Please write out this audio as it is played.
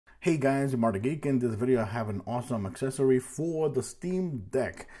Hey guys, I'm Geek. In this video I have an awesome accessory for the Steam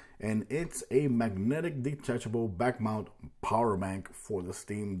Deck, and it's a magnetic detachable back mount power bank for the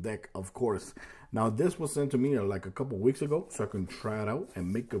Steam Deck, of course. Now this was sent to me like a couple weeks ago so I can try it out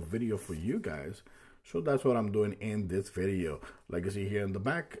and make a video for you guys. So that's what I'm doing in this video. Like you see here in the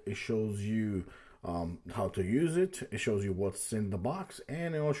back, it shows you how to use it. It shows you what's in the box,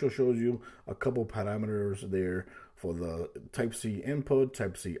 and it also shows you a couple parameters there for the Type-C input,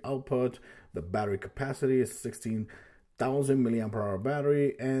 Type-C output. The battery capacity is 16,000 milliamp hour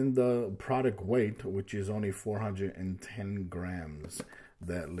battery, and the product weight, which is only 410 grams.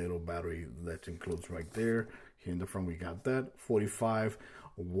 That little battery that includes right there. Here in the front we got that 45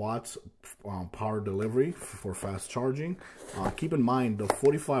 watts power delivery for fast charging. Keep in mind the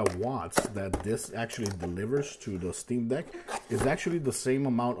 45 watts that this actually delivers to the Steam Deck is actually the same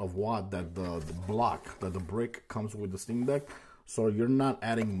amount of watt that the brick comes with the Steam Deck. So you're not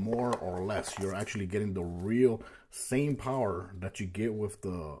adding more or less. You're actually getting the real same power that you get with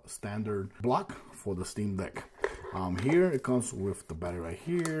the standard block for the Steam Deck. Here it comes with the battery right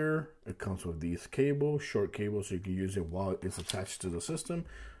here. It comes with these cables, short cables, so you can use it while it's attached to the system.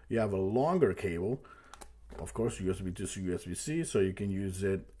 You have a longer cable, of course, USB to USB-C, so you can use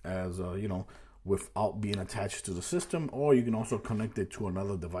it as without being attached to the system, or you can also connect it to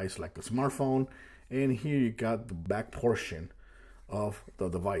another device like a smartphone. And here you got the back portion of the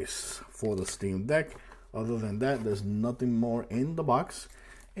device for the Steam Deck. Other than that, there's nothing more in the box.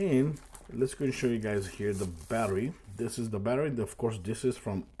 And let's go and show you guys here the battery. This is the battery. Of course, this is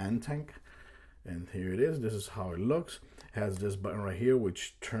from Antank, and here it is. This is how it looks. It has this button right here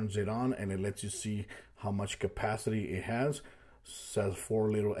which turns it on, and it lets you see how much capacity it has. It says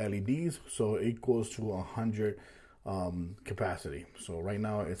 4 little LEDs, so it equals to 100 capacity. So right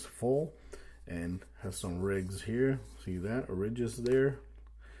now it's full, and has some rigs here. See that? Ridges there.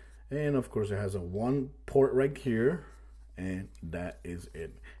 And of course it has a one port right here, and that is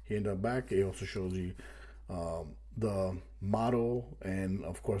it. Here in the back it also shows you the model, and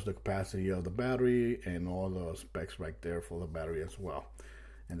of course the capacity of the battery, and all the specs right there for the battery as well.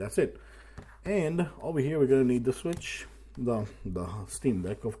 And that's it. And over here we're gonna need the switch, the Steam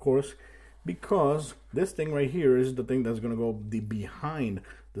Deck, of course, because this thing right here is the thing that's gonna go behind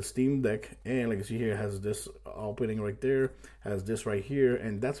the Steam Deck. And like you see here, it has this opening right there, has this right here,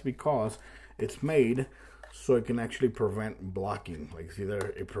 and that's because it's made so it can actually prevent blocking. Like you see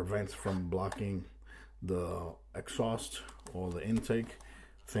there, it prevents from blocking the exhaust or the intake.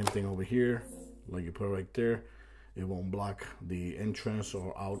 Same thing over here, like you put it right there, it won't block the entrance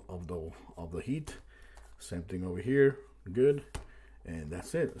or out of the heat. Same thing over here, good. And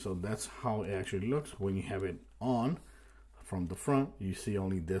that's it. So that's how it actually looks when you have it on. From the front, you see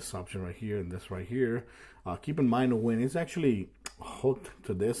only this option right here and this right here. Keep in mind when it's actually hooked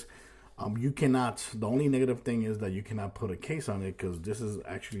to this, you cannot, the only negative thing is that you cannot put a case on it, because this is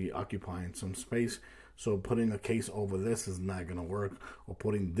actually occupying some space. So putting a case over this is not going to work, or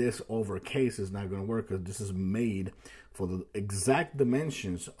putting this over a case is not going to work, because this is made for the exact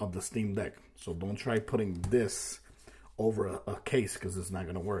dimensions of the Steam Deck. So don't try putting this over a case, because it's not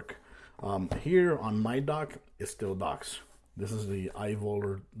going to work. Here on my dock, it still docks. This is the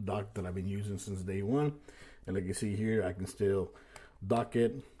iVoler dock that I've been using since day one, and like you see here, I can still dock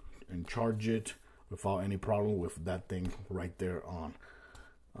it and charge it without any problem with that thing right there on.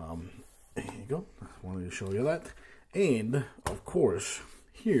 There you go. I wanted to show you that. And of course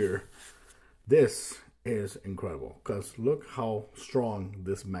here, this is incredible, because look how strong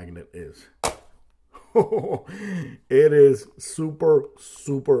this magnet is. It is super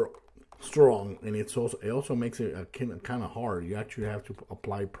strong, and it also makes it kind of hard. You actually have to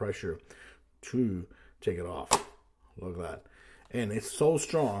apply pressure to take it off. Look at that. And it's so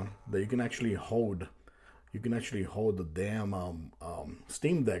strong that you can actually hold the damn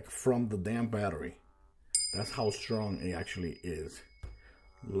Steam Deck from the damn battery. That's how strong it actually is.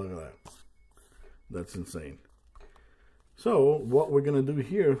 Look at that. That's insane. So what we're gonna do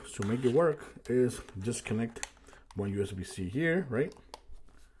here to make it work is just connect one USB-C here, right?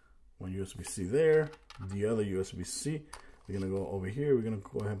 One USB-C there, the other USB-C. We're gonna go over here. We're gonna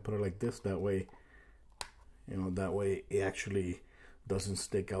go ahead and put it like this. That way, that way it actually doesn't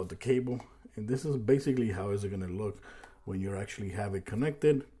stick out the cable. And this is basically how is it gonna look when you actually have it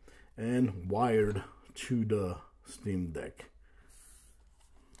connected and wired to the Steam Deck.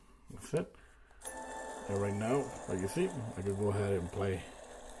 That's it. And right now, like you see, I can go ahead and play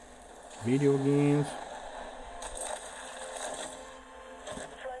video games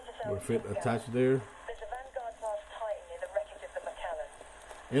with it attached there.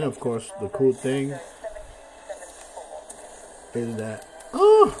 And of course, the cool thing is that,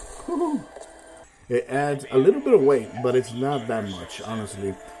 oh, It adds a little bit of weight, but it's not that much,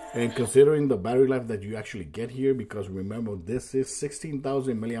 honestly. And considering the battery life that you actually get here, because remember, this is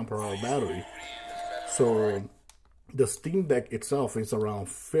 16,000 milliampere hour battery. So the Steam Deck itself is around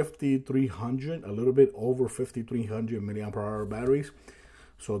 5,300, a little bit over 5,300 milliampere hour batteries.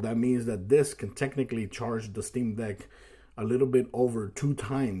 So that means that this can technically charge the Steam Deck a little bit over 2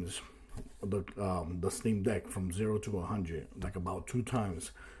 times the Steam Deck from 0 to 100, like about 2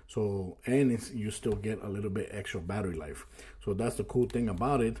 times. So, and you still get a little bit extra battery life. So that's the cool thing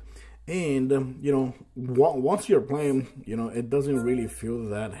about it. And you know, once you're playing, you know, it doesn't really feel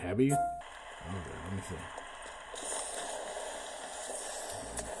that heavy. Okay, let me see.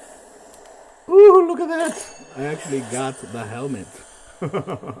 Ooh, look at that! I actually got the helmet.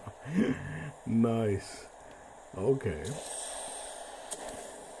 Nice. Okay.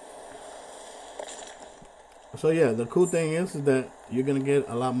 So yeah, the cool thing is that you're gonna get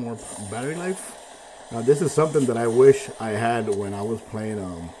a lot more battery life. Now this is something that I wish I had when I was playing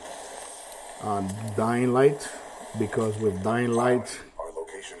Dying Light, because with Dying Light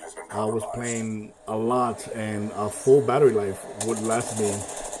I was playing a lot, and a full battery life would last me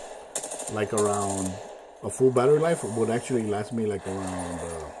like around, a full battery life would actually last me like around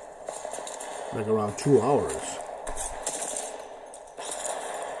 2 hours.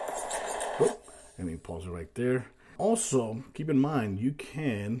 Let me pause it right there. Also, keep in mind, you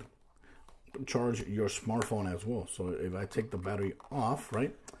can charge your smartphone as well. So if I take the battery off,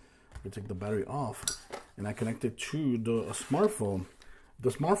 right? I take the battery off and I connect it to the smartphone. The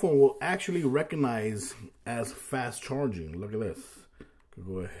smartphone will actually recognize as fast charging. Look at this.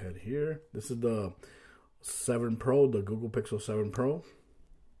 Go ahead here. This is the 7 Pro, the Google Pixel 7 Pro.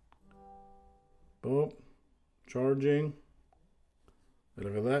 Boom. Charging.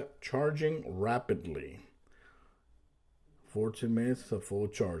 Look at that, charging rapidly. 14 minutes to full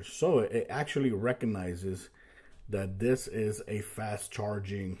charge. So it actually recognizes that this is a fast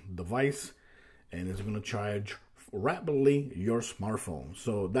charging device, and it's going to charge rapidly your smartphone.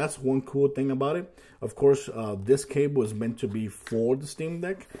 So that's one cool thing about it. Of course, this cable is meant to be for the Steam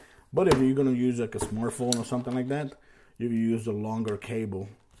Deck, but if you're going to use like a smartphone or something like that, you can use a longer cable,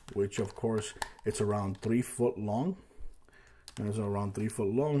 which of course it's around 3 foot long. And it's around 3 foot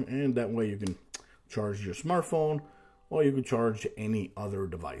long, and that way you can charge your smartphone, or you can charge any other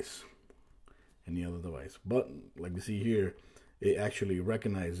device. But like you see here, it actually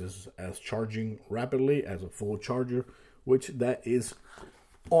recognizes as charging rapidly as a full charger, which that is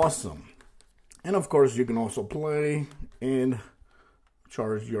awesome. And of course, you can also play and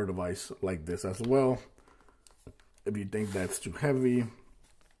charge your device like this as well. If you think that's too heavy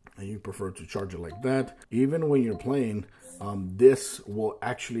and you prefer to charge it like that, even when you're playing, this will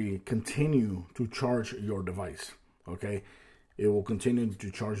actually continue to charge your device. Okay, it will continue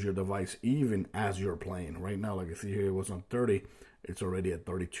to charge your device even as you're playing. Right now, like you see here, it was on 30, it's already at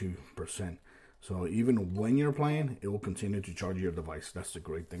 32%. So even when you're playing, it will continue to charge your device. That's the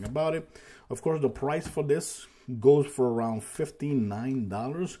great thing about it. Of course, the price for this goes for around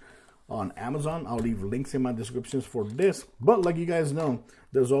 $59 on Amazon. I'll leave links in my descriptions for this. But like you guys know,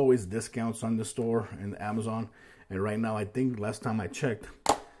 there's always discounts on the store and Amazon. And right now, I think last time I checked,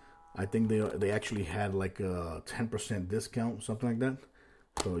 I think they actually had like a 10% discount, something like that.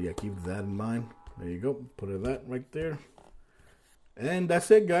 So yeah, keep that in mind. There you go. Put that right there. And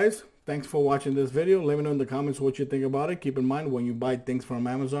that's it, guys. Thanks for watching this video. Let me know in the comments what you think about it. Keep in mind, when you buy things from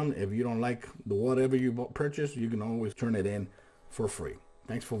Amazon, if you don't like the whatever you purchase, you can always turn it in for free.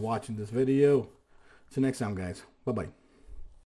 Thanks for watching this video. Till next time, guys. Bye-bye.